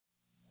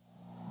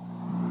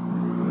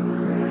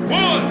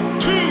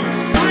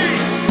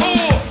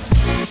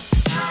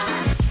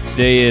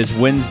Today is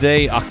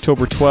Wednesday,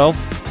 October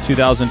 12th,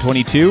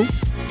 2022.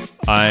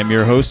 I'm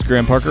your host,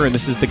 Graham Parker, and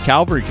this is the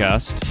Calvary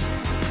Cast.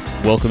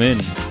 Welcome in,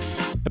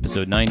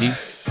 episode 90.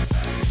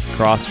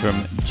 Across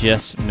from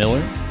Jess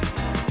Miller.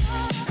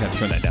 I gotta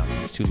turn that down.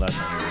 It's too loud.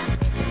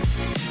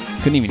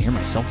 Couldn't even hear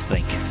myself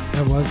think.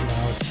 That was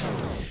loud.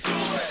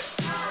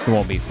 It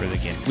won't be for the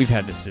game. We've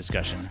had this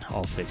discussion.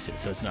 I'll fix it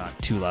so it's not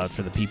too loud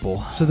for the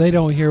people. So they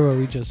don't hear what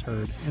we just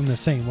heard in the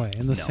same way,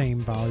 in the same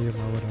volume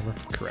or whatever.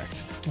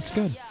 Correct. That's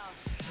good.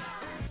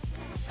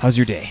 How's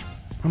your day?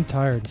 I'm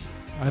tired.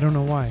 I don't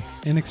know why.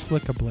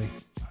 Inexplicably.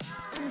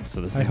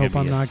 So this I is hope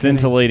going to be I'm a not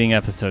scintillating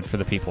episode for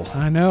the people.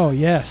 I know,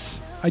 yes.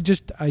 I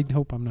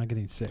hope I'm not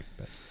getting sick,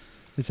 but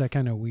it's that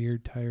kind of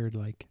weird, tired,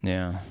 like,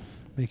 Yeah.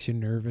 makes you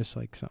nervous,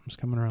 like something's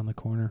coming around the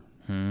corner.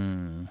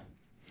 Well,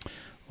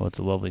 it's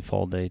a lovely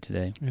fall day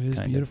today. It is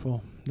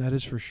beautiful. That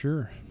is for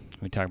sure.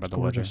 We talk about It's the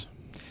weather. gorgeous.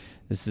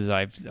 This is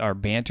our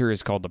banter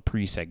is called the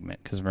pre-segment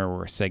because remember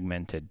we're a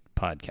segmented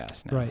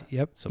podcast now. Right,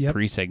 yep. So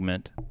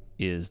pre-segment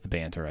is the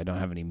banter. I don't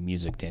have any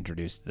music to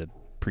introduce the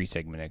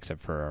pre-segment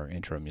except for our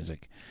intro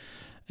music.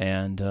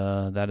 And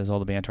that is all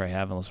the banter I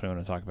have unless we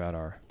want to talk about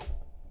our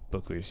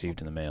book we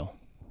received in the mail.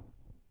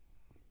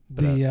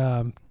 But,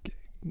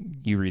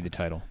 you read the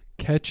title.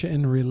 Catch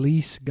and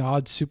Release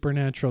God's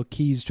Supernatural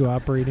Keys to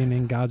Operating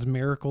in God's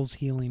Miracles,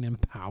 Healing, and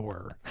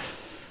Power.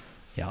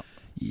 Yeah.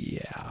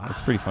 Yeah.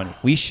 That's pretty funny.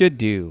 We should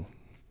do,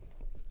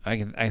 I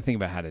think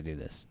about how to do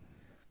this.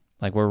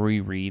 Like where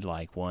we read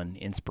like one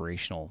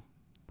inspirational,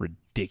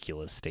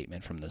 ridiculous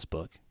statement from this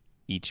book,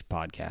 each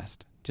podcast,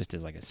 just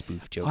as like a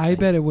spoof joke. I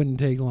bet it wouldn't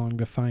take long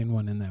to find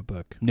one in that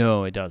book.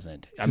 No, it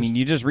doesn't. I mean,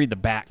 you just read the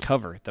back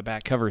cover. The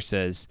back cover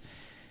says,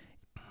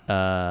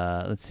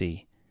 let's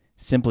see,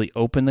 simply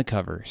open the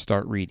cover,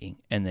 start reading,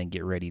 and then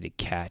get ready to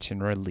catch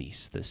and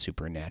release the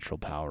supernatural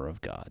power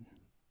of God.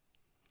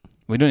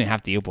 We don't even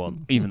have to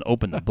even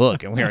open the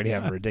book, and we already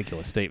have a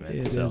ridiculous statement.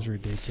 It is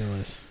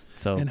ridiculous.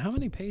 So, and how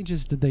many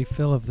pages did they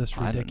fill of this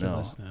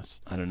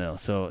ridiculousness? I don't know.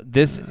 So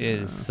this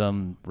is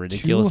some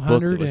ridiculous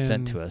book that was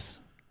sent to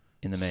us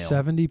in the mail.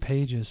 70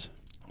 pages.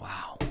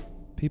 Wow.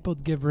 People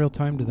give real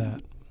time to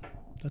that.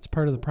 That's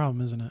part of the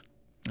problem, isn't it?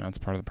 That's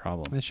part of the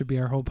problem. That should be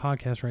our whole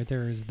podcast right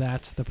there, is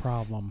that's the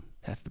problem.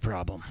 That's the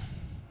problem.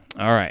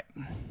 All right.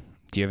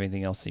 Do you have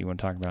anything else that you want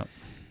to talk about?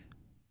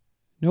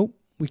 Nope.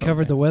 We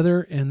covered the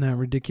weather and that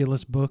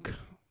ridiculous book.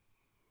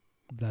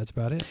 That's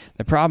about it.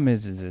 The problem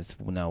is it's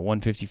now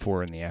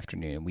 1:54 in the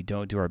afternoon. We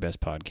don't do our best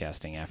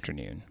podcasting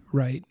afternoon.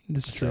 Right.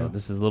 This is true. So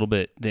this is a little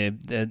bit,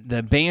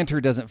 the banter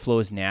doesn't flow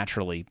as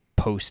naturally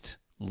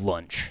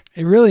post-lunch.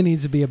 It really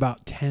needs to be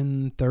about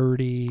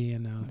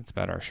 10:30. It's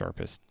about our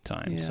sharpest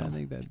time. Yeah, so. I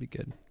think that'd be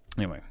good.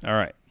 Anyway, all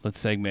right.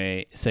 Let's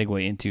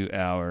segue into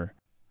our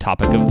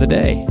topic of the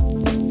day.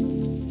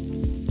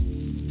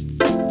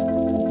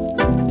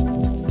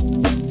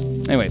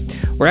 Anyway,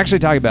 we're actually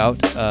talking about,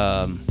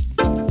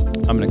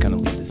 I'm going to kind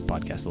of lead this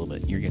podcast a little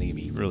bit. You're going to give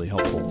me really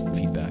helpful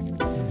feedback.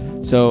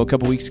 So a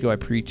couple weeks ago, I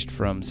preached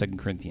from 2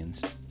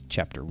 Corinthians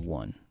chapter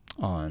 1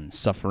 on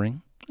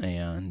suffering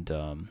and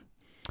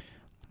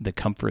the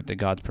comfort that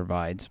God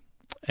provides.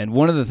 And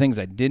one of the things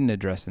I didn't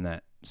address in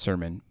that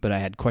sermon, but I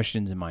had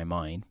questions in my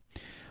mind,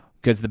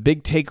 because one of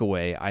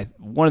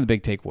the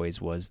big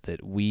takeaways was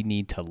that we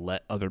need to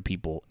let other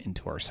people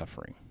into our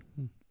suffering.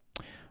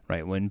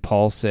 Right? When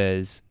Paul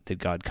says that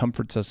God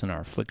comforts us in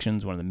our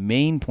afflictions, one of the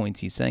main points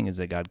he's saying is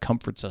that God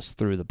comforts us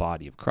through the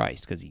body of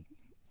Christ, because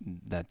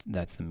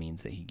that's the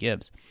means that he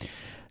gives.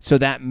 So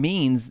that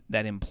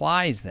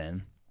implies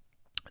then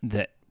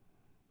that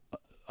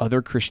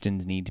other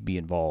Christians need to be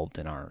involved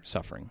in our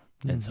suffering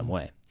in some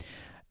way.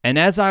 And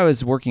as I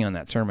was working on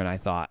that sermon, I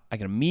thought I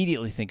could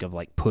immediately think of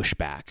like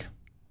pushback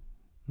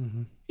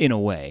in a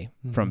way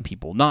from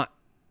people, not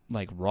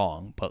like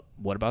wrong, but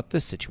what about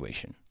this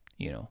situation?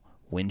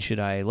 When should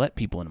I let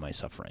people into my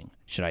suffering?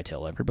 Should I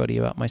tell everybody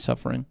about my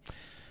suffering?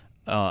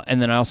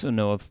 And then I also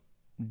know of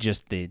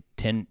just the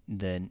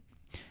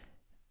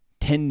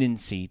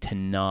tendency to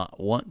not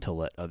want to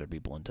let other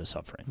people into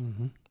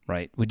suffering,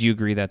 right? Would you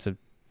agree that's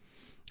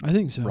I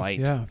think so. Right?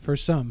 Yeah, for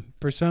some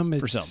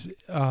it's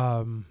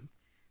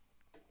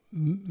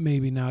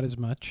maybe not as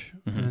much,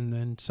 and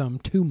then some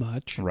too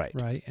much,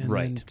 right? And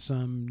then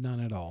some none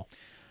at all.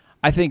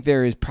 I think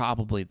there is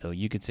probably, though,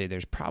 you could say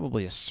there's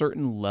probably a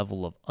certain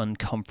level of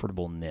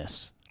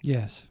uncomfortableness.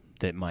 Yes.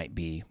 That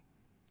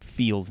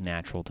feels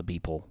natural to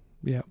people.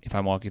 Yeah. If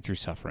I'm walking through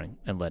suffering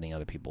and letting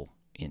other people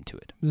into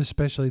it.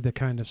 Especially the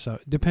kind of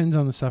stuff. Depends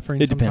on the suffering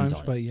sometimes,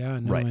 but yeah,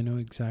 no, right. I know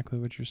exactly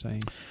what you're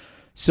saying.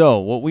 So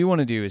what we want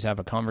to do is have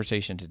a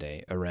conversation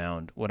today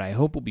around what I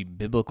hope will be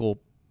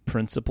biblical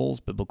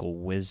principles, biblical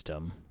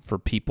wisdom for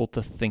people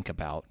to think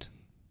about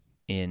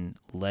in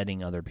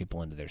letting other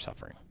people into their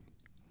suffering.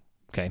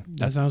 Okay,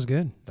 that sounds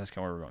good. That's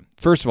kind of where we're going.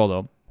 First of all,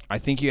 though, I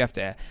think you have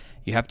to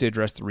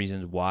address the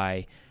reasons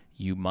why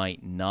you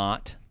might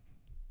not,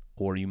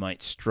 or you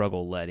might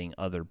struggle letting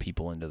other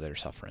people into their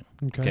suffering.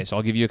 Okay, so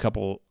I'll give you a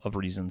couple of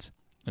reasons,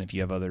 and if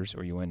you have others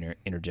or you want to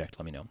interject,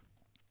 let me know.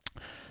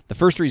 The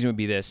first reason would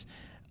be this: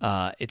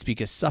 It's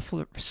because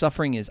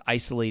suffering is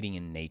isolating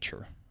in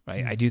nature,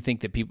 right? I do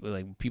think that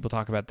people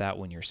talk about that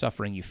when you're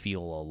suffering, you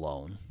feel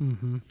alone.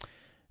 Mm-hmm.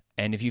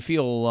 And if you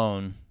feel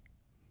alone,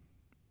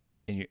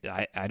 and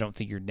I don't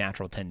think your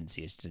natural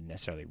tendency is to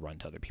necessarily run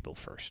to other people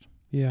first.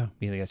 Yeah.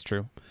 You think that's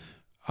true?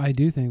 I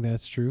do think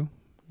that's true.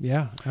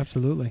 Yeah,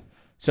 absolutely.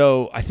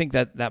 So I think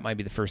that might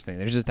be the first thing.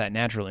 There's just that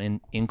natural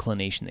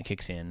inclination that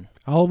kicks in.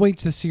 I'll wait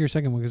to see your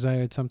second one because I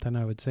had something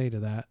I would say to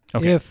that.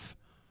 Okay. If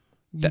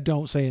you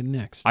don't say it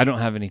next. I don't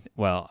have anything.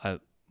 Well,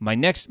 my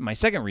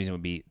second reason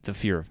would be the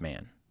fear of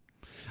man.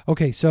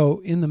 Okay, so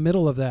in the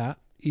middle of that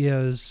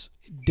is,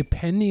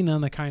 depending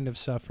on the kind of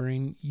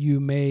suffering,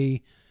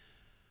 it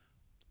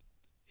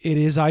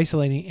is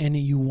isolating and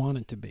you want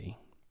it to be.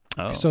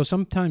 Oh. So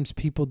sometimes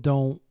people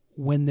don't,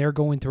 when they're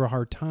going through a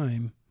hard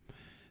time,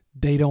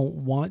 they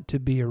don't want to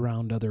be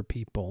around other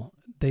people.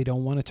 They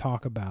don't want to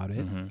talk about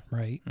it,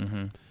 right?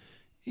 Mm-hmm.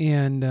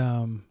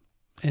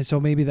 And so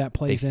maybe that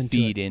plays into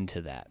feed it.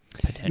 into that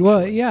potentially.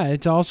 Well, yeah,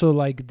 it's also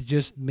like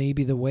just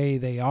maybe the way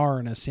they are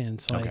in a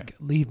sense. Like, Okay.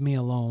 leave me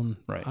alone.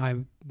 Right. I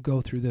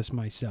go through this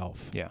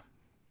myself. Yeah.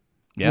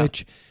 Yeah.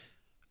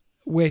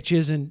 Which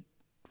isn't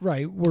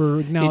right.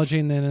 We're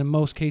acknowledging that in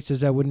most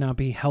cases that would not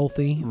be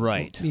healthy.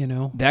 Right. You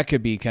know. That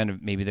could be kind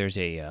of, maybe there's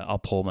I'll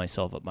pull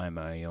myself up by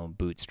my own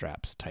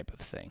bootstraps type of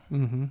thing.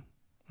 Mm-hmm.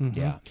 Mm-hmm.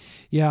 Yeah.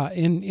 Yeah,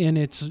 and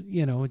it's,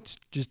 it's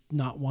just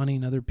not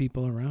wanting other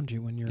people around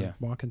you when you're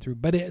walking through.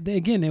 But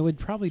again, it would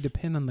probably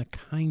depend on the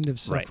kind of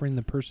suffering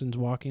the person's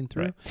walking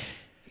through,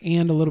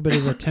 and a little bit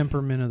of the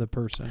temperament of the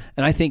person.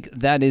 And I think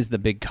that is the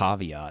big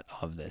caveat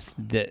of this,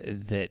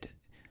 that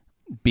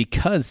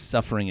because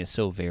suffering is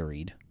so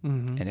varied,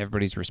 and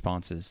everybody's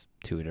responses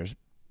to it are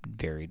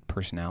varied,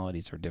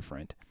 personalities are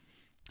different,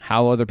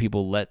 how other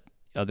people let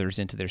others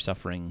into their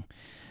suffering,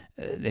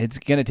 it's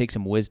going to take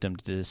some wisdom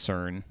to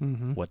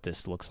discern what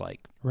this looks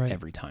like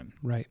every time.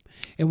 Right.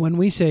 And when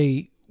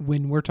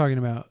we're talking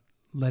about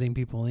letting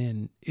people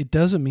in, it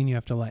doesn't mean you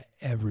have to let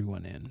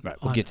everyone in. Right.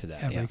 We'll get to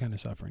that. Every kind of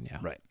suffering. Yeah.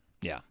 Right.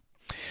 Yeah.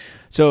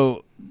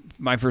 So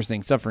my first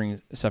thing, suffering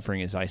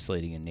is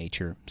isolating in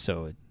nature.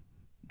 So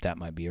that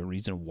might be a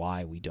reason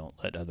why we don't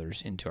let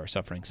others into our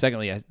suffering.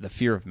 Secondly, the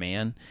fear of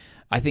man.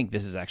 I think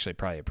this is actually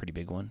probably a pretty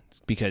big one,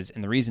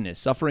 and the reason is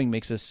suffering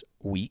makes us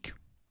weak.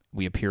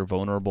 We appear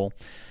vulnerable,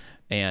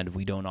 and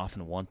we don't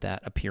often want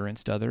that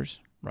appearance to others,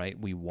 right?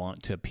 We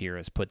want to appear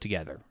as put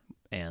together,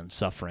 and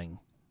suffering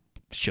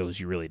shows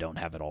you really don't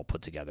have it all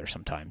put together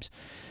sometimes.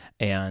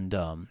 And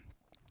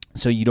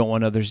so you don't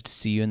want others to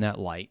see you in that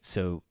light.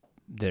 So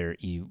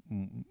you're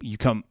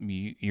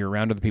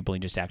around other people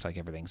and you just act like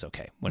everything's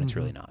okay when it's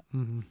really not.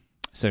 Mm-hmm.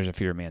 So there's a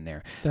fear of man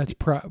there. That's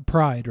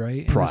pride,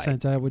 right? Pride. In a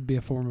sense, that would be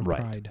a form of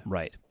pride.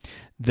 Right.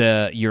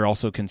 You're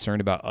also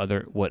concerned about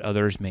what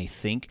others may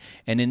think.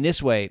 And in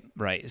this way,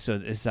 right, so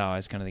this is how I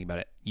was kind of thinking about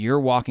it. You're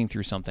walking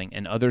through something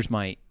and others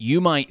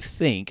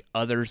think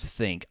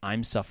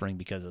I'm suffering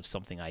because of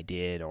something I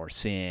did or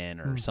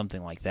sin or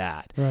something like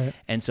that. Right.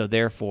 And so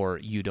therefore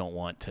you don't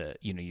want to,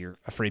 you're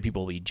afraid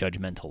people will be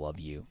judgmental of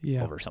you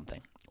over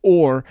something.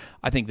 Or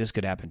I think this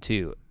could happen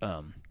too.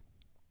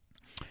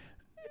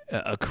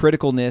 A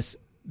criticalness,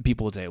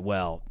 people would say,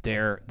 well,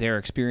 they're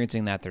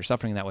experiencing that, they're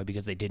suffering that way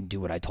because they didn't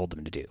do what I told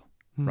them to do,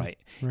 right?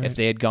 If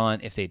they had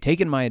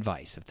taken my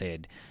advice, if they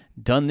had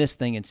done this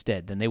thing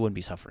instead, then they wouldn't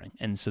be suffering.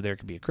 And so there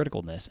could be a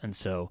criticalness. And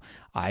so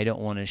I don't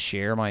want to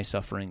share my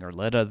suffering or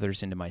let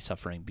others into my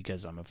suffering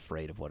because I'm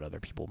afraid of what other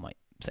people might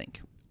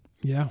think.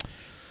 Yeah.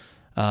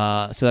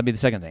 So that'd be the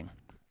second thing.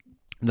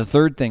 The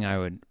third thing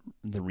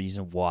the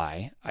reason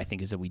why I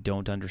think is that we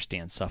don't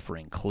understand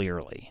suffering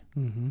clearly,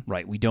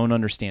 right? We don't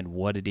understand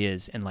what it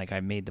is. And like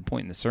I made the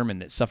point in the sermon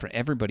that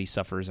everybody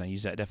suffers. And I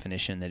use that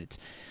definition that it's,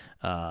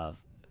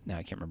 now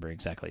I can't remember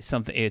exactly,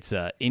 it's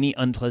any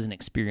unpleasant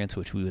experience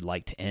which we would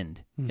like to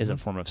end is a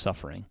form of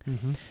suffering.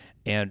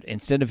 And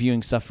instead of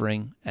viewing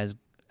suffering as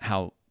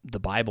how the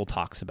Bible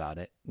talks about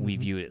it, we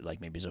view it like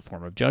maybe as a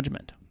form of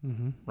judgment,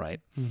 right?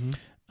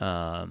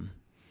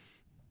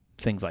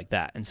 Things like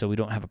that. And so we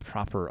don't have a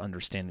proper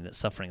understanding that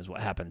suffering is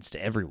what happens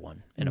to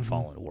everyone in a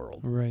fallen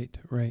world. Right.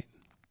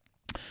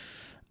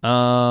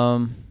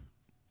 I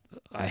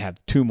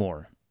have two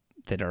more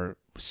that are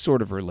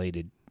sort of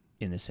related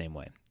in the same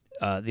way.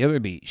 The other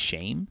would be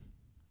shame,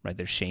 right?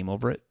 There's shame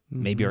over it.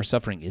 Maybe our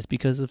suffering is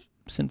because of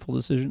sinful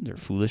decisions or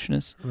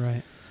foolishness.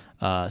 Right.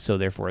 So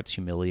therefore it's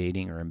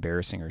humiliating or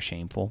embarrassing or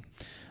shameful.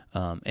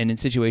 And in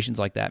situations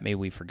like that, maybe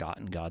we've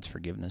forgotten God's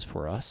forgiveness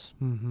for us.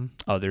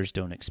 Others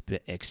don't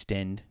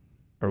extend,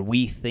 or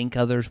we think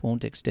others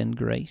won't extend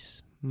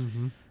grace.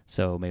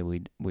 So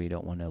maybe we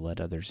don't want to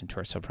let others into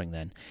our suffering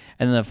then.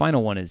 And then the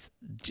final one is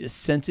just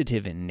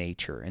sensitive in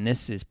nature. And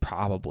this is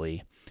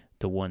probably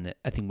the one that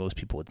I think most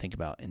people would think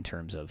about in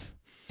terms of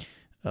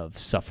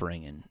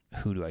suffering and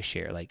who do I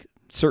share. Like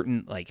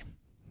certain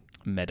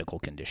medical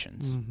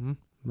conditions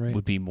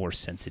would be more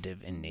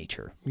sensitive in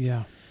nature.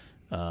 Yeah.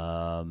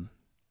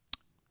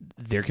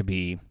 There could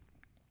be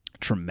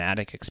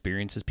traumatic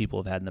experiences people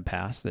have had in the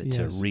past that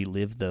to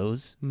relive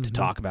those, to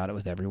talk about it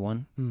with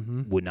everyone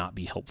would not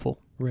be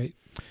helpful. Right.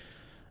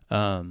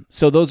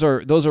 So those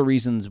are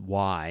reasons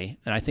why,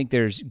 and I think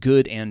there's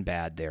good and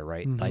bad there,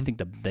 right? Mm-hmm. I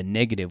think the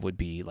negative would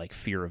be like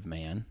fear of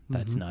man.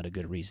 That's not a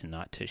good reason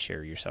not to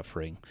share your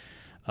suffering,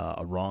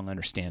 a wrong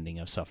understanding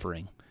of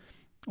suffering,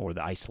 or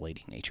the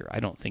isolating nature. I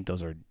don't think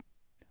those are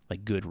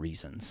like good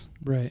reasons,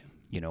 right?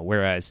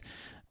 Whereas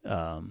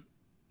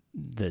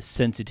the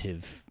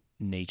sensitive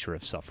nature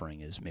of suffering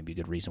is maybe a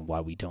good reason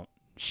why we don't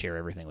share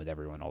everything with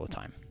everyone all the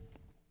time.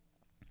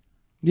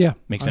 Yeah,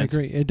 makes sense. I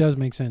agree. It does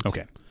make sense.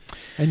 Okay.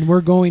 And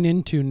we're going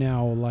into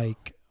now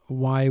like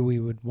why we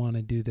would want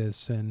to do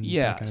this and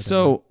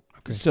well,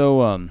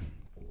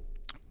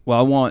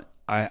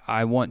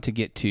 I want to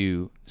get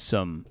to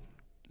some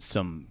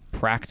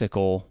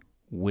practical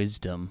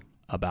wisdom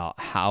about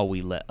how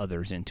we let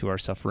others into our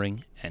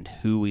suffering and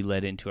who we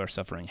let into our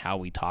suffering, how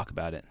we talk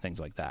about it, and things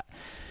like that.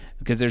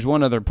 Because there's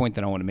one other point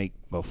that I want to make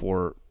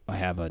before I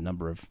have a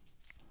number of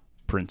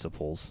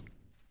principles.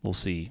 We'll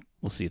see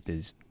if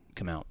these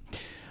come out.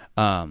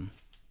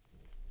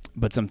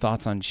 But some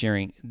thoughts on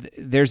sharing.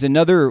 There's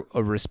another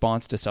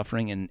response to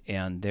suffering,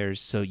 and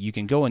so you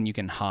can go and you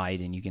can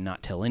hide and you can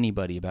not tell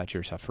anybody about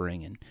your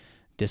suffering and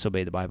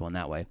disobey the Bible in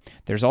that way.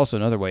 There's also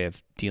another way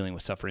of dealing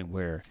with suffering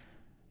where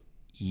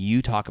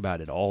you talk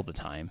about it all the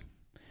time,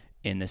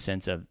 in the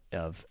sense of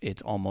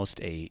it's almost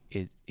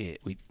it's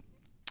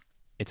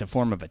a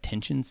form of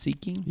attention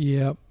seeking.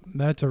 Yep,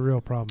 that's a real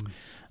problem.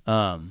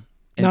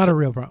 Not a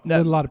real problem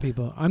with a lot of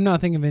people. I'm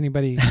not thinking of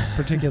anybody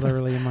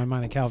particularly in my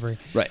mind at Calvary.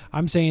 Right.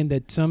 I'm saying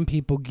that some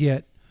people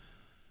get,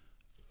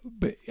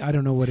 but I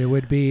don't know what it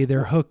would be.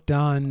 They're hooked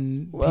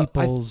on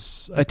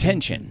people's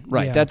attention.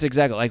 Right. Yeah. That's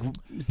exactly like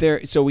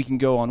there. So we can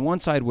go on one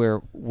side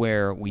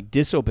where we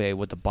disobey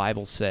what the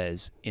Bible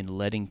says in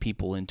letting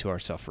people into our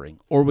suffering,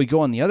 or we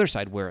go on the other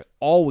side where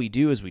all we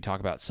do is we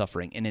talk about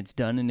suffering and it's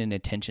done in an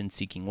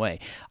attention-seeking way.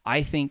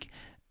 I think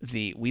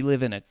we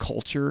live in a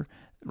culture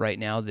right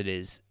now that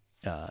is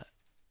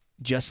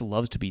just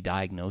loves to be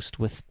diagnosed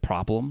with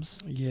problems.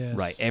 Yes.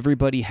 Right.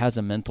 Everybody has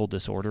a mental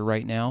disorder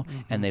right now,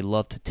 and they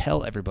love to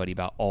tell everybody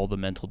about all the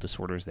mental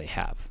disorders they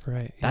have.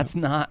 Right. That's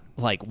not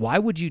like, why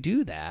would you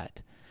do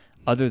that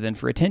other than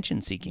for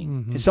attention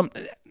seeking?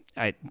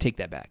 I take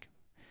that back.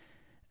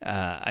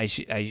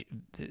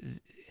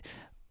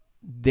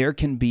 There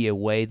can be a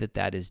way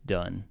that is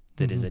done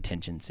that is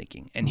attention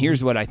seeking. And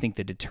here's what I think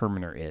the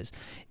determiner is.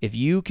 If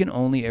you can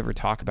only ever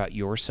talk about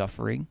your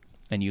suffering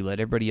and you let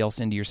everybody else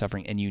into your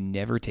suffering and you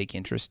never take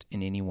interest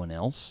in anyone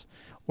else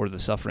or the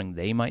suffering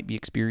they might be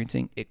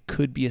experiencing, it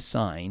could be a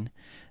sign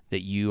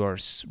that you are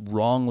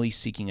wrongly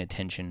seeking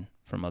attention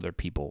from other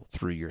people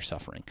through your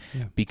suffering.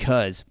 Yeah.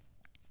 Because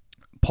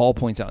Paul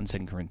points out in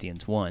 2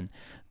 Corinthians 1,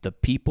 the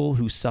people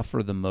who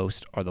suffer the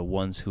most are the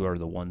ones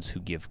who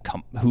give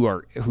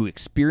who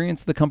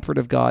experience the comfort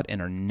of God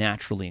and are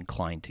naturally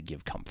inclined to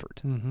give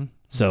comfort.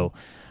 So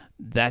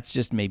that's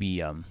just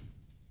maybe I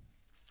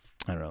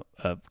don't know,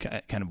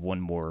 kind of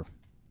one more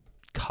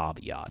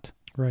caveat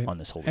on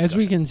this whole discussion. As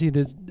we can see,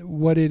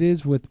 what it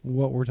is with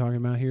what we're talking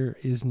about here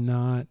is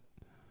not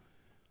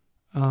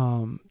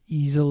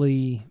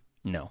easily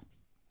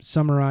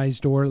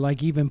summarized or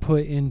like even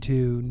put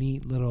into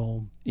neat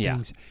little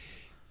things.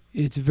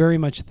 It's very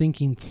much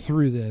thinking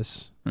through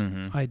this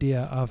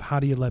idea of how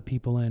do you let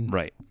people in.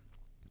 Right.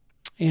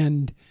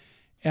 And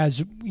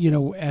as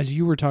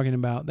you were talking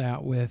about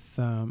that with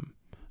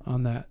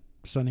on that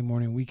Sunday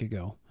morning a week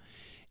ago,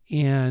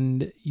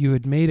 and you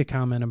had made a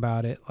comment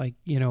about it, like,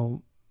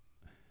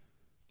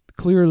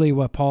 clearly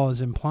what Paul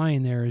is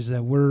implying there is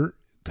that we're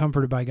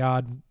comforted by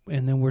God,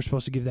 and then we're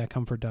supposed to give that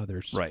comfort to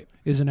others. Right.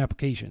 Is an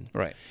application.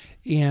 Right.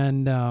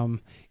 And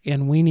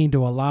we need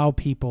to allow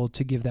people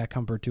to give that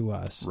comfort to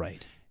us.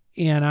 Right.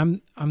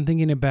 And I'm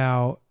thinking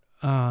about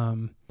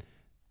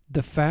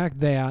the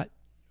fact that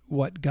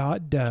what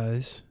God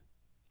does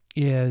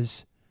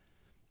is,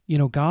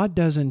 God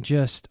doesn't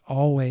just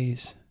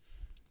always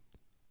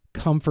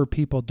comfort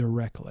people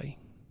directly.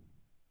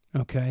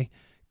 Okay?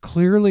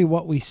 Clearly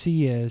what we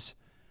see is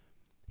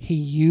he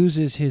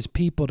uses his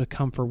people to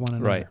comfort one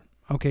another. Right.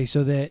 Okay,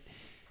 so that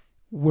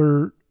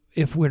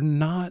if we're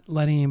not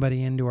letting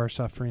anybody into our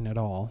suffering at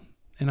all,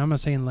 and I'm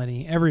not saying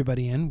letting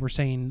everybody in, we're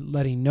saying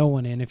letting no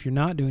one in. If you're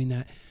not doing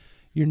that,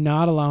 you're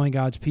not allowing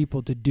God's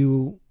people to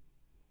do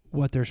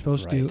what they're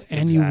supposed to do,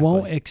 and you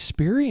won't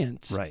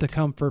experience the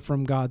comfort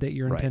from God that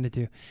you're intended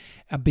to,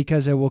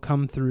 because it will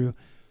come through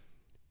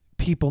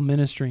people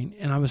ministering.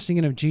 And I was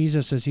thinking of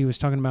Jesus as he was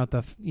talking about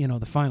the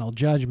final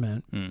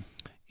judgment,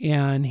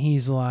 and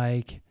he's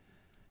like,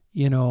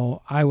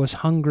 I was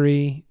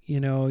hungry,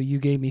 you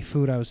gave me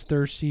food. I was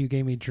thirsty, you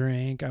gave me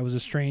drink. I was a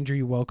stranger,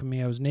 you welcomed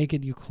me. I was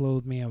naked, you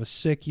clothed me. I was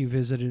sick, you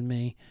visited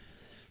me.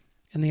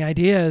 And the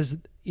idea is,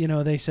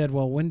 they said,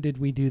 well, when did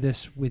we do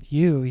this with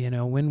you?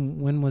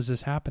 When was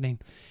this happening?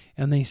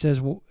 And he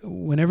says, well,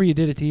 whenever you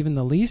did it to even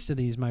the least of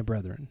these, my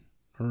brethren.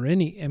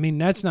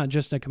 That's not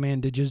just a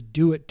command to just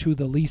do it to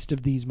the least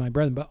of these, my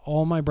brethren, but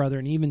all my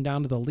brethren, even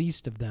down to the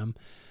least of them,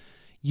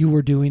 you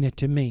were doing it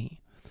to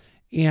me.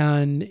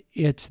 And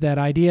it's that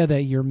idea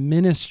that you're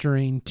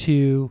ministering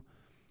to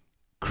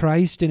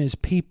Christ and his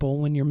people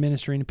when you're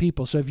ministering to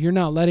people. So if you're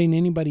not letting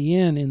anybody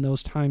in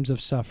those times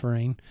of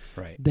suffering,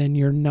 right, then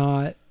you're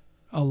not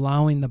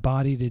allowing the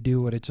body to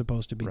do what it's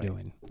supposed to be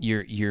doing.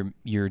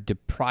 You're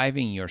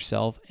depriving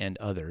yourself and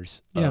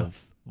others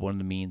of one of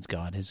the means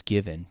God has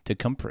given to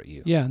comfort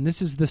you. Yeah, and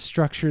this is the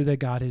structure that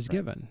God has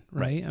given,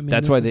 right? I mean,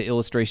 that's why the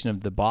illustration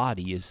of the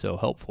body is so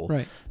helpful.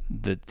 Right.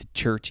 The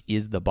church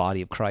is the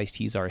body of Christ.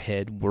 He's our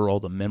head. We're all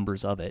the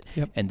members of it.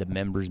 Yep. And the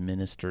members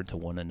minister to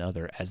one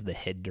another as the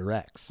head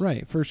directs.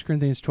 Right. 1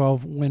 Corinthians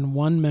 12, when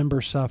one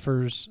member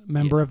suffers,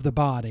 member of the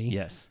body,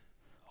 yes,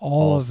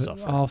 all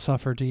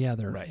suffer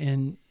together. Right.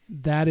 And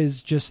that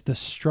is just the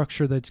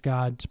structure that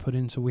God's put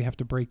in, so we have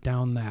to break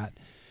down that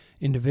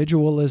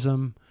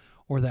individualism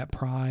or that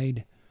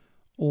pride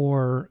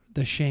or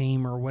the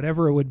shame or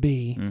whatever it would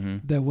be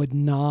that would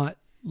not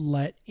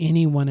let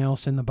anyone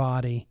else in the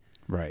body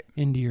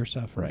into your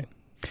suffering.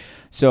 Right.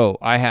 So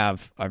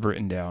I've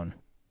written down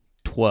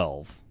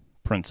 12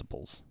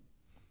 principles.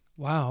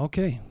 Wow,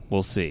 okay.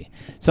 We'll see.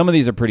 Some of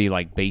these are pretty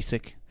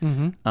basic.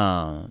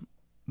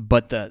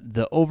 But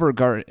the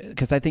overguard,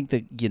 because I think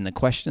that, again, the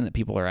question that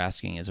people are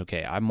asking is,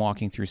 okay, I'm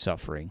walking through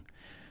suffering.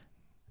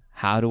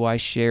 How do I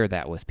share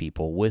that with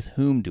people? With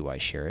whom do I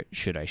share it?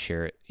 Should I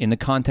share it in the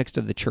context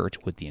of the church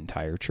with the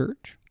entire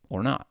church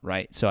or not,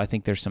 right? So I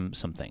think there's some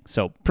things.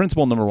 So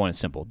principle number 1 is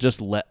simple.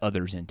 Just let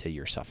others into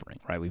your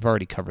suffering, right? We've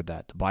already covered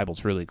that. The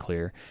Bible's really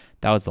clear.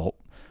 That was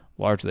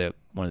largely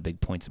one of the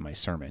big points of my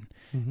sermon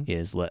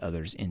is let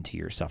others into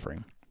your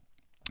suffering.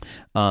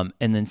 And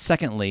then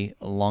secondly,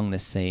 along the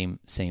same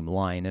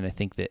line, and I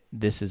think that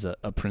this is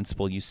a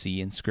principle you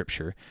see in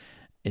Scripture,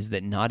 is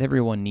that not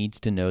everyone needs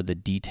to know the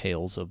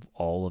details of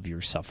all of your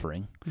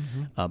suffering,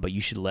 but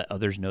you should let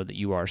others know that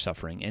you are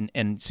suffering.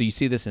 And so you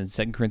see this in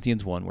 2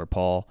 Corinthians 1, where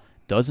Paul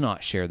does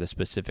not share the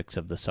specifics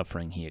of the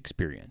suffering he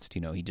experienced.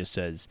 He just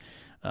says,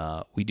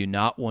 we do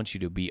not want you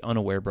to be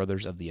unaware,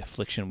 brothers, of the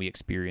affliction we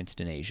experienced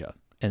in Asia.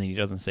 And then he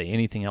doesn't say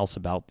anything else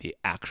about the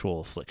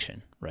actual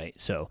affliction, right?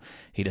 So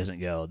he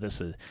doesn't go,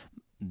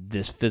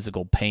 this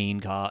physical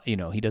pain,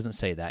 he doesn't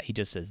say that. He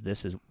just says,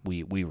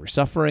 we were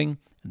suffering,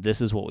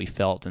 this is what we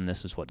felt, and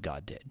this is what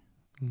God did,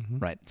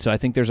 right? So I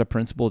think there's a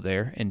principle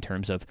there in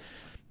terms of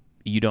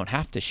you don't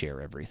have to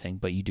share everything,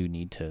 but you do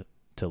need to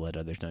let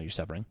others know you're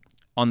suffering.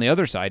 On the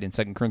other side, in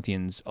 2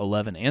 Corinthians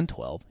 11 and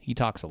 12, he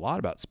talks a lot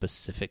about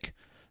specific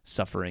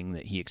suffering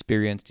that he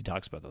experienced. He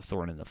talks about the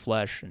thorn in the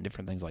flesh and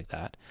different things like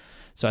that.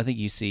 So I think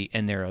you see,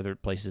 and there are other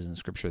places in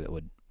Scripture that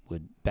would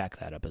back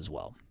that up as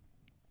well.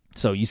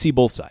 So you see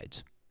both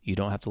sides. You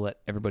don't have to let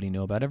everybody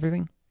know about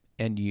everything,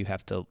 and you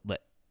have to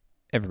let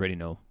everybody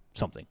know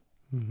something,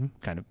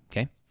 kind of,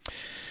 okay?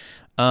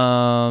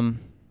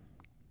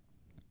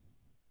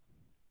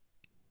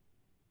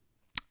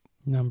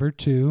 Number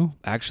 2.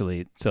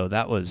 Actually, so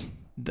that was,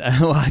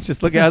 I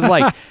just look at it, I was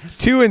like,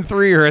 2 and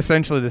 3 are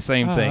essentially the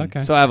same thing. Okay.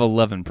 So I have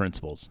 11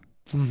 principles.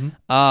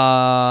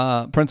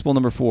 Principle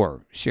number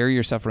 4, share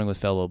your suffering with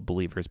fellow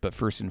believers, but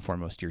first and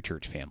foremost, your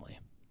church family,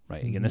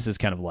 right? Again, this is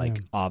kind of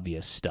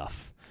obvious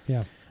stuff.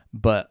 Yeah.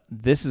 But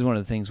this is one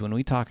of the things when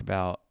we talk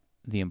about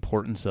the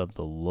importance of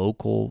the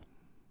local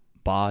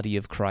body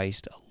of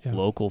Christ, a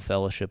local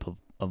fellowship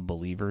of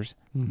believers.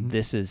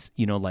 This is,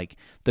 like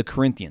the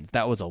Corinthians,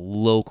 that was a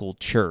local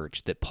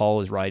church that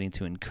Paul is writing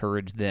to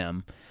encourage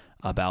them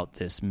about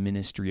this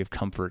ministry of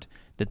comfort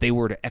that they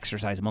were to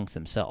exercise amongst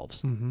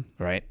themselves,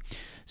 right?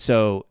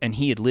 So, and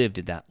he had lived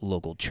in that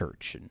local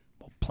church and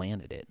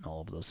planted it and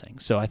all of those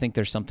things. So I think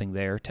there's something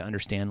there to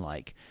understand,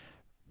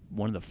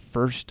 one of the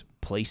first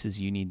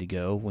places you need to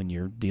go when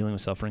you're dealing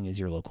with suffering is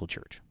your local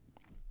church.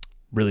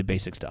 Really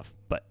basic stuff.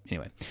 But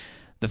anyway,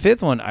 the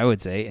 5th one I would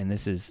say, and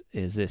this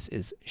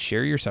is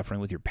share your suffering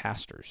with your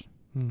pastors.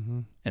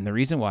 And the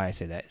reason why I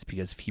say that is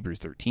because of Hebrews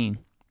 13,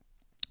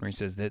 where he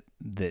says that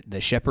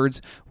the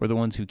shepherds were the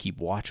ones who keep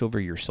watch over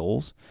your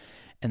souls.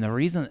 And the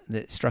reason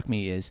that struck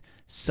me is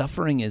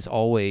suffering is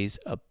always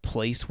a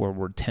place where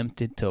we're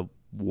tempted to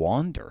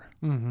wander,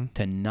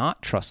 to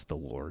not trust the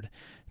Lord,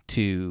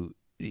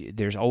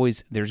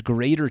 there's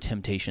greater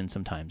temptation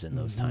sometimes in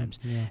those times.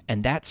 Yeah.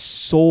 And that's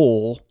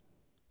soul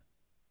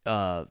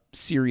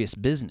serious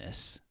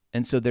business.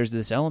 And so there's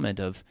this element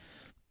of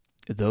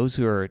those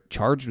who are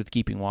charged with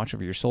keeping watch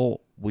over your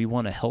soul, we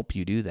want to help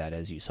you do that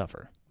as you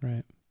suffer.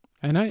 Right.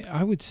 And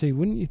I would say,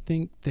 wouldn't you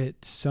think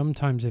that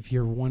sometimes if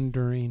you're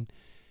wondering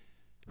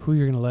who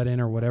you're going to let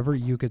in or whatever,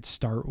 you could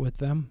start with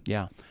them?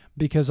 Yeah.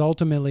 Because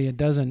ultimately it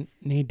doesn't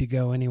need to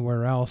go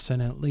anywhere else,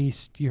 and at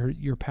least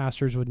your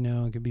pastors would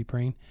know and could be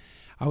praying.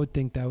 I would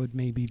think that would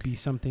maybe be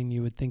something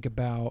you would think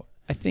about.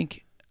 I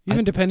think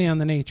even depending on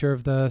the nature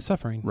of the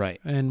suffering, right?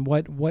 And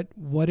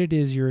what it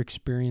is you're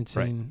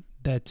experiencing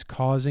that's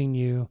causing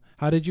you.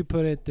 How did you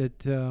put it?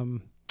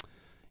 That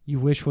you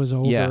wish was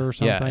over or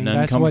something. Yeah, an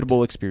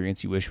uncomfortable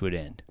experience you wish would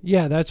end.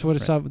 Yeah, that's what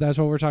that's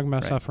what we're talking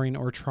about. Suffering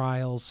or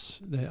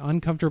trials, the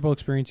uncomfortable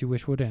experience you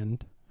wish would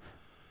end.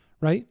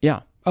 Right?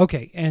 Yeah.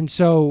 Okay, and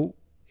so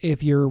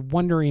if you're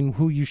wondering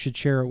who you should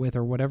share it with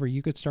or whatever,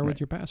 you could start with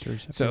your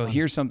pastors. So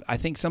here's I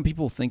think some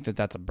people think that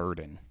that's a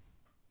burden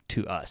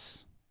to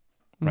us,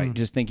 right?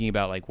 Just thinking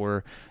about like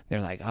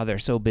they're like, oh, they're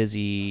so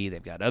busy.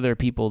 They've got other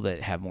people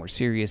that have more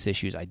serious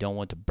issues. I don't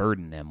want to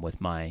burden them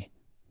with my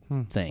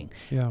thing.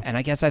 Yeah. And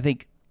I guess I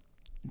think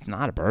it's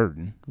not a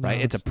burden, right?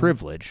 No, it's a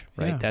privilege,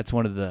 right? Yeah. That's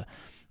one of the,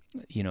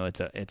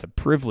 it's a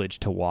privilege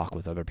to walk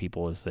with other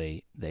people as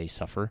they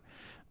suffer.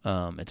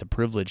 It's a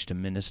privilege to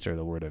minister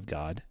the word of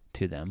God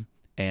to them.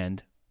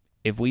 And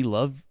if we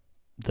love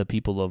the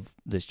people of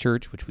this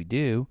church, which we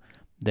do,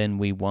 then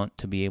we want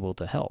to be able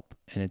to help.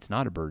 And it's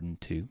not a burden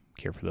to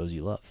care for those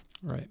you love.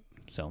 Right.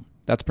 So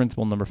that's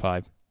principle number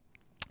 5.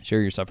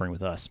 Share your suffering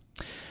with us.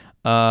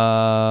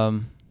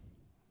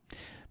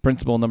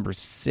 Principle number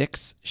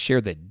 6, share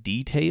the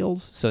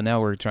details. So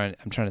now I'm trying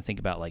to think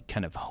about like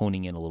kind of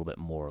honing in a little bit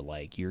more.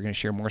 Like you're going to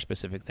share more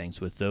specific things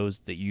with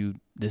those that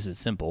this is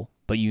simple,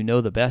 but you know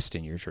the best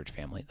in your church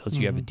family, those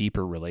you have a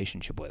deeper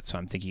relationship with. So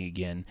I'm thinking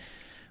again,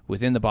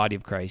 within the body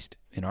of Christ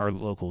in our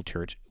local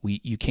church,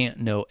 you can't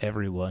know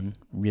everyone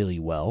really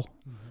well,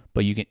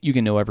 but you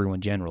can know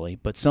everyone generally,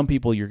 but some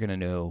people you're going to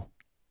know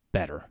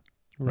better.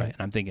 Right. And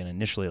I'm thinking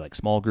initially like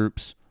small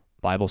groups,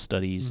 Bible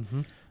studies,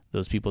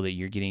 those people that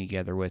you're getting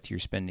together with, you're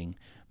spending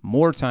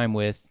more time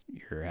with,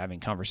 you're having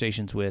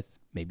conversations with,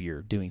 maybe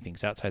you're doing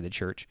things outside the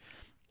church.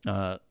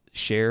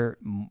 Share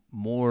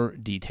more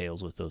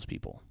details with those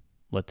people.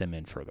 Let them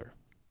in further.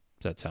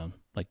 Does that sound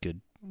like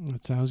good?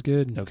 That sounds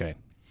good. Okay.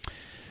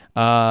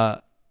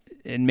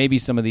 And maybe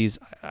some of these,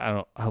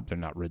 I hope they're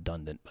not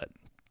redundant, but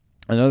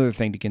another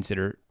thing to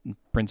consider,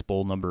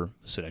 principle number,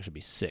 this would actually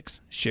be 6,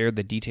 share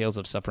the details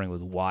of suffering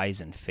with wise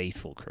and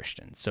faithful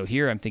Christians. So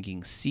here I'm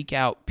thinking seek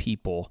out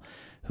people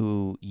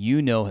who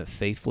have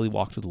faithfully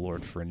walked with the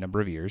Lord for a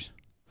number of years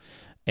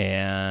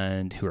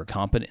and who are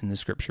competent in the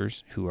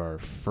scriptures, who are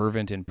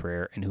fervent in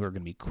prayer, and who are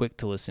going to be quick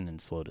to listen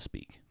and slow to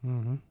speak.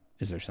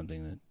 Is there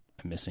something that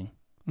I'm missing?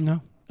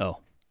 No. Oh.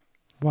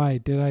 Why?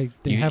 Did I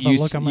have a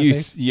look on my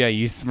face? Yeah,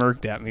 you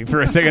smirked at me for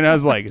a second. I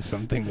was like, is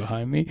something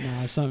behind me?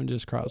 No, something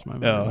just crossed my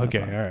mind. Oh,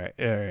 okay.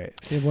 All right.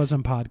 It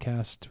wasn't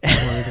podcast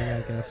worthy,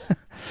 I guess.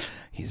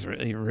 He's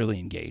really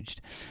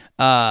engaged.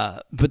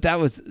 But that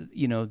was,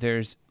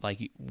 there's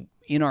like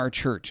in our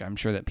church, I'm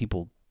sure that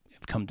people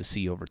have come to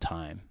see over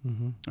time.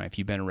 Right? If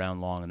you've been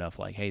around long enough,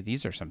 like, hey,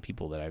 these are some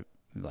people that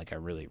I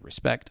really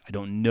respect. I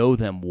don't know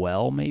them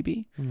well,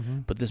 maybe,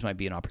 but this might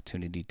be an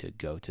opportunity to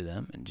go to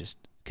them and just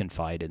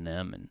confide in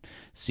them and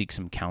seek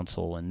some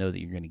counsel and know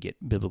that you're going to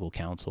get biblical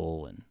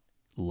counsel and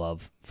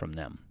love from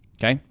them.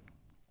 Okay.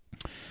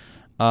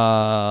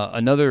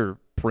 Another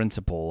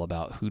principle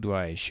about who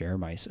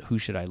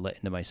should I let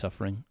into my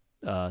suffering?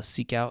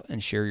 Seek out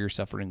and share your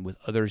suffering with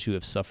others who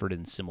have suffered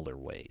in similar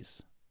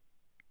ways.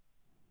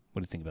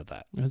 What do you think about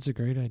that? That's a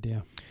great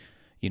idea.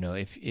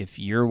 If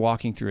you're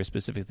walking through a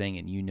specific thing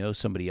and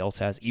somebody else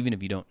has, even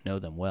if you don't know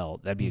them well,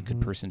 that'd be a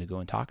good person to go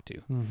and talk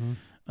to.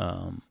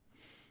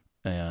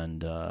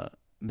 And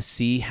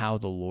see how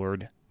the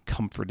Lord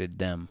comforted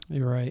them.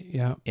 You're right,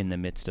 yeah. In the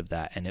midst of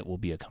that, and it will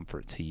be a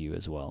comfort to you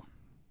as well.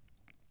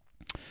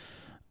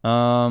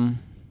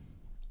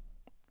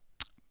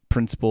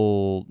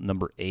 Principle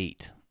number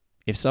 8.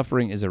 If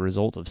suffering is a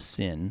result of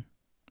sin,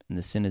 and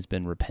the sin has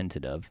been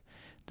repented of,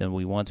 then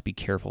we want to be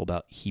careful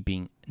about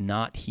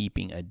not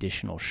heaping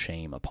additional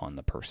shame upon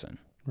the person.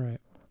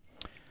 Right.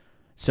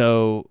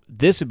 So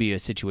this would be a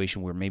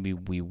situation where maybe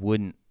we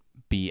wouldn't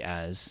be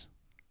as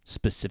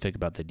specific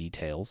about the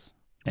details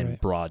and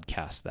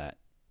broadcast that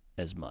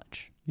as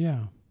much.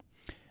 Yeah.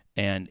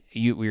 And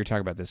we were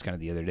talking about this kind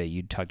of the other day.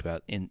 You talked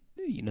about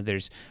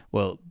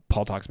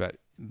Paul talks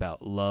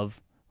about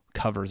love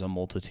covers a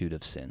multitude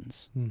of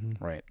sins,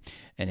 right?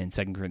 And in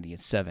 2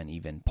 Corinthians 7,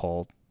 even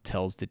Paul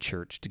tells the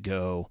church to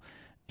go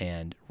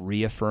and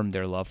reaffirm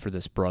their love for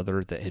this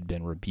brother that had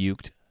been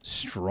rebuked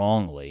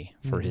strongly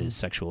for his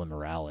sexual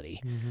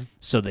immorality,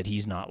 so that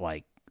he's not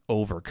like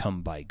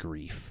overcome by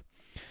grief.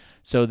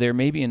 So there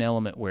may be an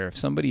element where if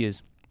somebody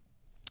is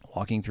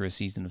walking through a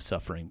season of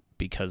suffering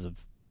because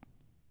of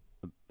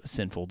a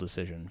sinful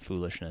decision,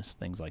 foolishness,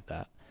 things like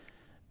that,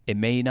 it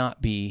may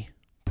not be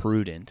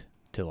prudent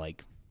to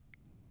like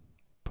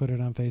put it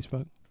on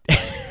Facebook.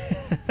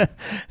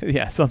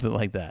 Yeah, something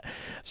like that.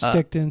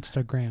 Stick to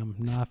Instagram,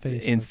 not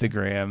Facebook.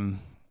 Instagram,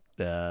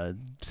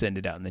 send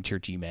it out in the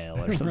church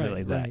email or something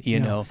like that. You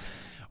know,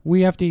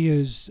 we have to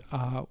use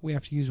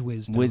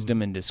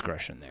wisdom and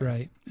discretion there.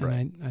 Right.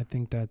 And I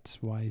think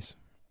that's wise.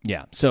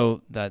 Yeah.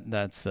 So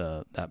that's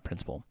that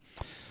principle.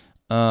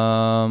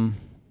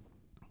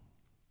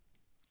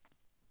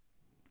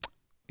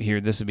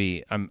 Here, this would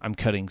be. I'm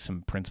cutting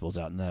some principles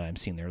out, and that I'm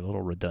seeing they're a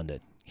little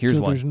redundant. Here's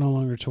one. There's no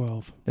longer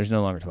 12. There's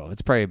no longer 12.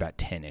 It's probably about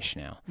 10-ish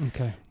now.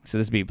 Okay. So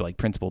this would be like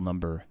principle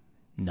number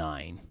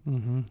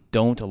 9.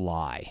 Don't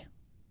lie.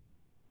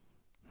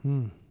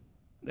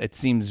 It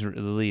seems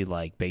really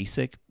like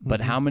basic,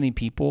 but how many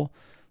people,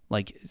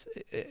 like,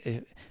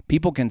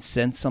 people can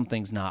sense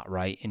something's not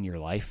right in your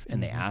life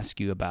and they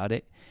ask you about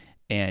it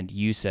and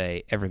you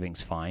say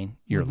everything's fine,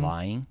 you're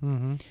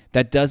lying.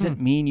 That doesn't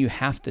mean you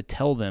have to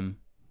tell them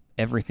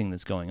everything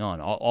that's going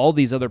on. All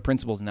these other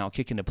principles now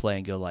kick into play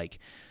and go like,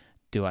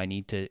 do I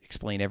need to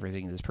explain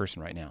everything to this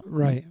person right now?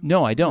 Right.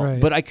 No, I don't. Right.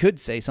 But I could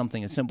say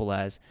something as simple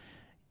as,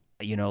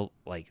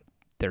 like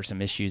there's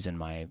some issues in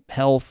my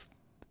health,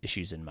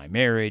 issues in my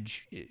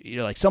marriage,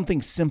 like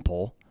something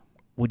simple.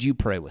 Would you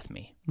pray with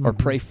me or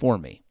pray for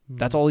me?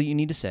 That's all you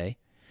need to say.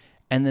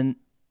 And then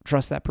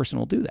trust that person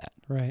will do that.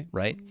 Right.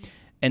 Right.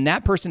 And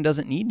that person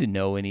doesn't need to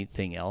know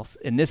anything else.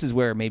 And this is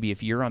where maybe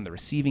if you're on the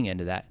receiving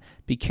end of that,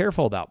 be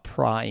careful about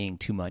prying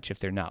too much if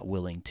they're not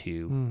willing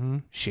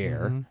to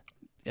share.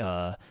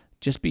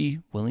 Just be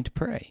willing to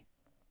pray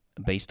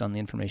based on the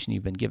information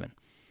you've been given.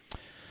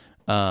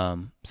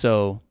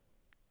 So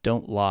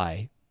don't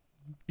lie.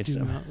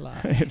 Not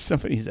lie. If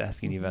somebody's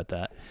asking you about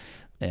that,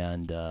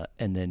 and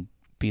then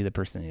be the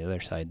person on the other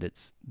side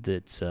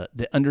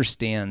that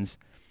understands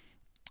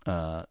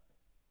how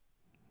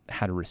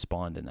to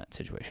respond in that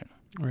situation.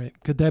 Right.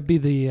 Could that be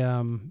the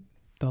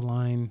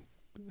line,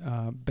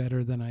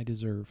 better than I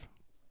deserve?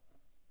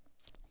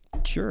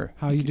 Sure.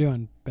 How you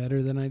doing?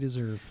 Better than I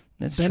deserve.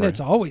 That's then true. It's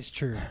always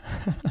true.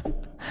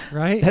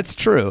 Right? That's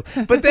true.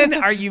 But then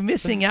are you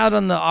missing out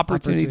on the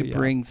opportunity to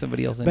bring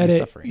somebody else into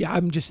suffering? Yeah,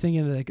 I'm just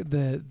thinking like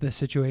the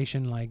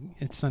situation, like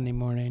it's Sunday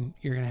morning,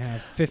 you're going to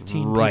have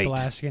 15 people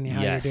asking you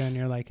how you're doing.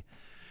 You're like,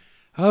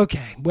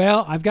 okay,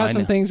 well, I've got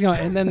some things going.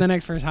 And then the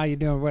next person, how you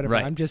doing, whatever.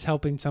 Right. I'm just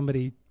helping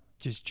somebody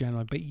just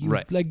generally.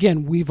 But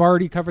again, we've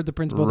already covered the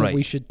principle that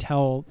we should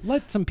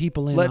let some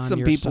people in. Let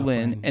some people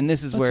suffering. in, and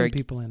this is where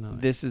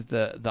this is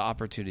the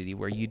opportunity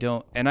where you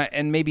don't.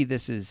 And maybe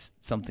this is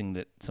something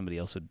that somebody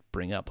else would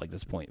bring up, like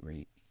this point where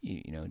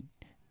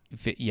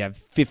you have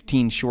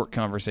 15 short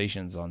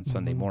conversations on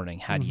Sunday morning.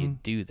 How do you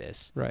do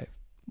this? Right.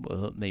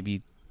 Well,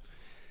 maybe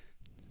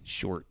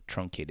short,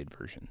 truncated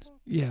versions.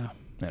 Yeah.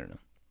 I don't know.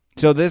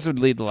 So this would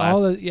lead to last.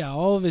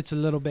 All of it's a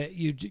little bit.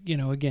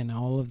 Again,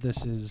 all of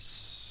this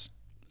is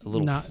a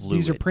little fluid.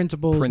 These are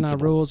principles,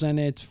 not rules, and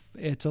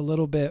it's a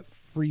little bit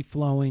free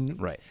flowing.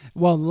 Right.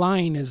 Well,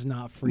 lying is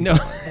not free. No.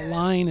 The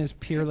line is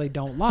purely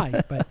don't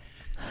lie, but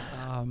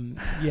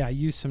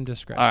use some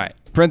discretion. All right.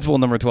 Principle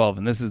number 12,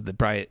 and this is this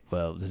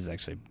is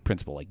actually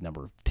principle like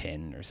number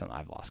 10 or something.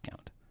 I've lost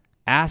count.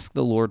 Ask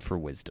the Lord for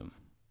wisdom.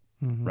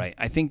 Right.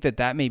 I think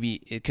that may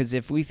be, because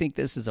if we think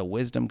this is a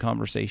wisdom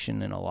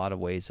conversation in a lot of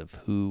ways of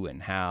who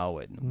and how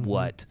and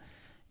what,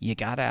 you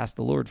got to ask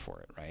the Lord for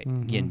it, right?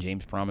 Again,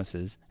 James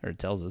promises, or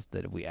tells us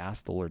that if we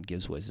ask, the Lord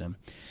gives wisdom.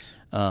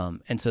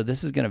 And so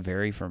this is going to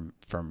vary from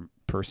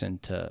person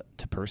to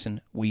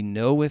person. We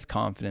know with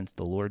confidence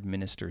the Lord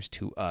ministers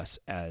to us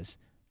as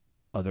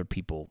other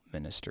people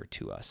minister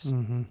to us.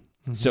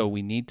 So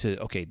we need to,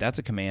 that's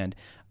a command.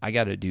 I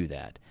got to do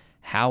that.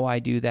 How I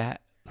do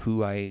that,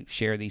 who I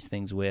share these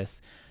things with,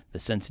 the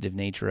sensitive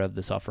nature of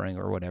the suffering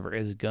or whatever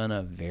is going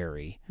to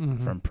vary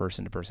from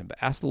person to person. But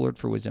ask the Lord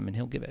for wisdom and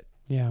he'll give it.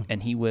 Yeah.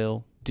 And he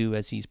will do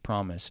as he's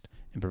promised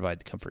and provide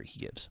the comfort he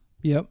gives.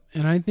 Yep.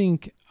 And I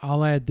think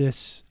I'll add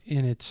this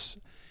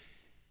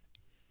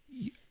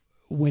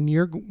when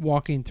you're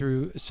walking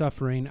through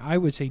suffering, I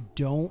would say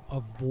don't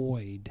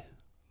avoid,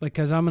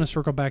 because I'm going to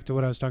circle back to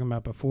what I was talking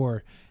about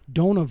before.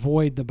 Don't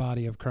avoid the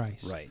body of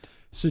Christ. Right.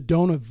 So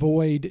don't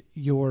avoid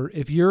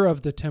if you're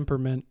of the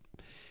temperament,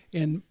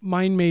 and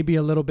mine may be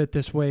a little bit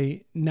this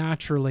way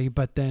naturally,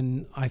 but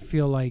then I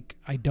feel like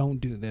I don't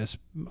do this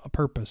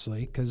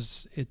purposely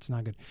because it's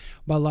not good.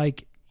 But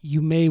like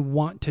you may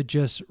want to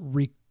just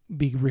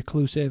be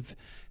reclusive,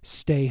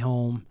 stay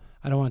home.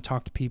 I don't want to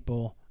talk to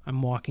people.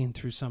 I'm walking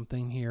through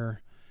something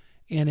here.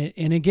 And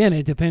again,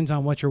 it depends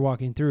on what you're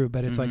walking through,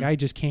 but it's like I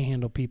just can't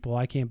handle people.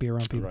 I can't be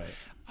around people. Right.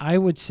 I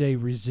would say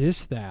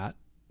resist that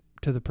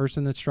to the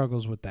person that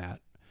struggles with that.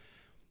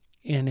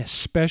 And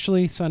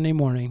especially Sunday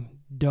morning,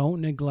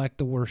 don't neglect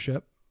the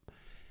worship.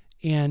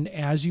 And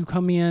as you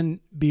come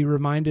in, be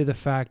reminded of the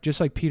fact, just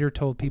like Peter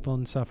told people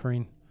in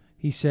suffering,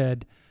 he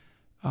said,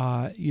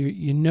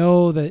 you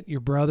know that your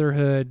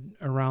brotherhood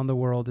around the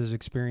world is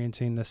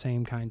experiencing the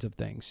same kinds of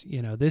things.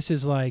 This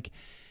is like,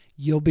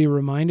 you'll be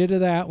reminded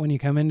of that when you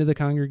come into the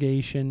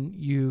congregation.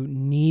 You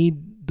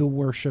need the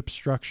worship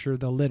structure,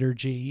 the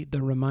liturgy,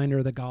 the reminder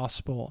of the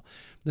gospel,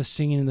 the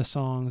singing of the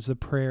songs, the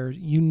prayers.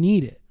 You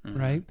need it,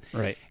 right?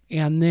 Right.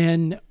 And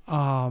then,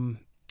 and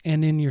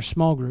in your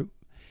small group,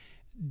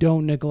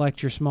 don't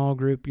neglect your small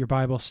group, your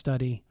Bible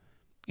study.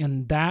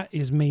 And that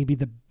is maybe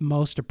the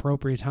most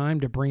appropriate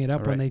time to bring it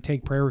up when they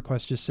take prayer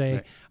requests. Just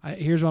say,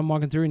 here's what I'm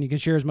walking through, and you can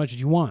share as much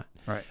as you want.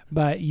 Right.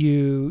 But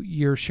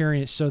you're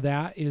sharing it. So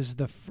that is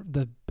the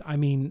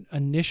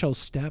initial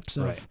steps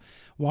of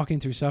walking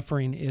through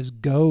suffering is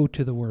go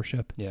to the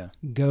worship. Yeah.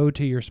 Go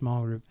to your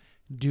small group.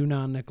 Do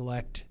not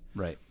neglect.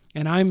 Right.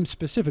 And I'm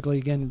specifically,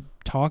 again,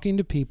 talking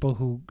to people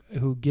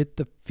who get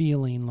the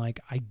feeling like,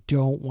 I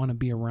don't want to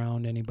be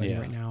around anybody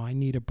right now. I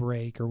need a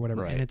break or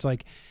whatever. Right. And it's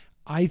like,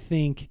 I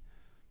think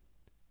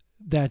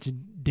that's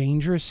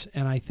dangerous.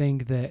 And I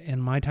think that in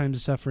my times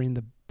of suffering,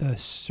 the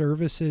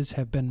services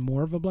have been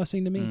more of a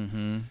blessing to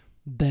me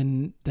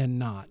than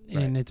not.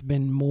 Right. And it's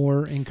been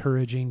more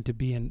encouraging to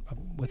be in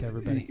with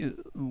everybody.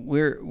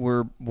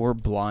 We're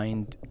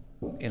blind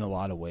in a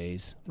lot of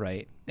ways,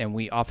 right? And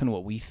we often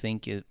what we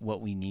think is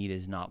what we need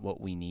is not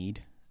what we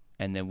need.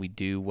 And then we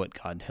do what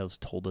God has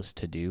told us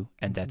to do,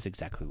 and that's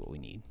exactly what we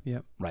need.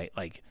 Yep. Right?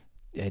 Like,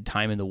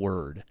 time in the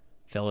Word,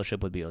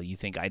 fellowship with people. You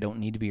think, I don't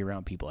need to be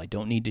around people. I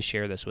don't need to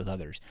share this with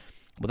others.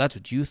 Well, that's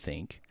what you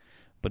think,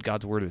 but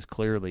God's Word is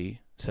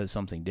clearly says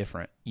something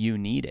different. You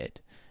need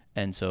it.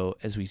 And so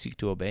as we seek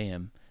to obey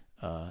Him,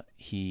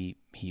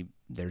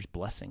 there's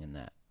blessing in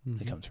that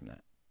that comes from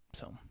that.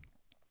 So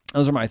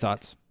those are my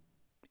thoughts.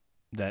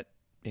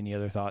 Any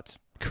other thoughts?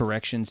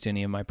 Corrections to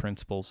any of my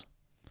principles?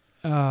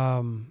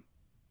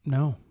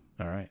 No.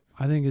 All right.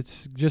 I think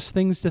it's just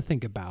things to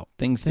think about.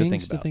 Things to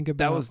think about.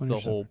 That was the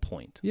whole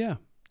point. Yeah.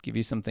 Give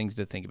you some things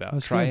to think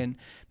about. Try and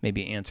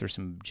maybe answer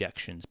some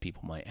objections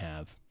people might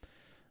have,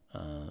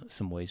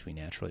 some ways we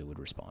naturally would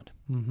respond.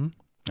 Mm-hmm.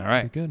 All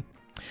right. Very good.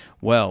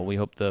 Well, we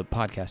hope the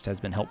podcast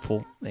has been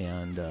helpful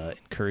and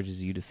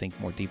encourages you to think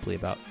more deeply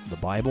about the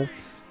Bible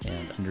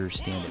and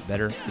understand it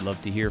better. We'd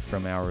love to hear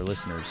from our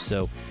listeners.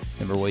 So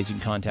remember ways you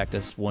can contact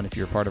us. One, if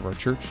you're a part of our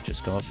church,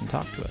 just go up and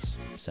talk to us.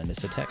 Send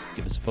us a text.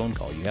 Give us a phone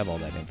call. You have all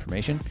that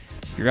information.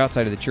 If you're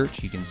outside of the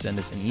church, you can send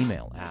us an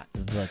email at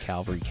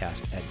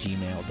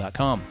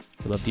thecalvarycast@gmail.com.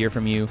 We'd love to hear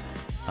from you,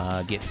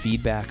 get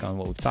feedback on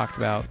what we've talked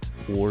about,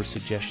 or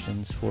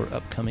suggestions for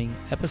upcoming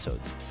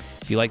episodes.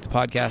 If you like the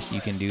podcast,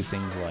 you can do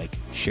things like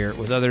share it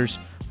with others,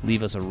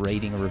 leave us a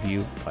rating, a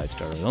review, 5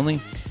 stars only,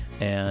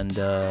 and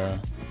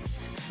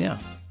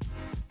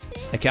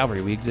At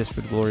Calvary, we exist for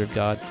the glory of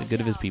God, the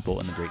good of His people,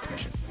 and the Great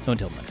Commission. So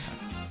until next time.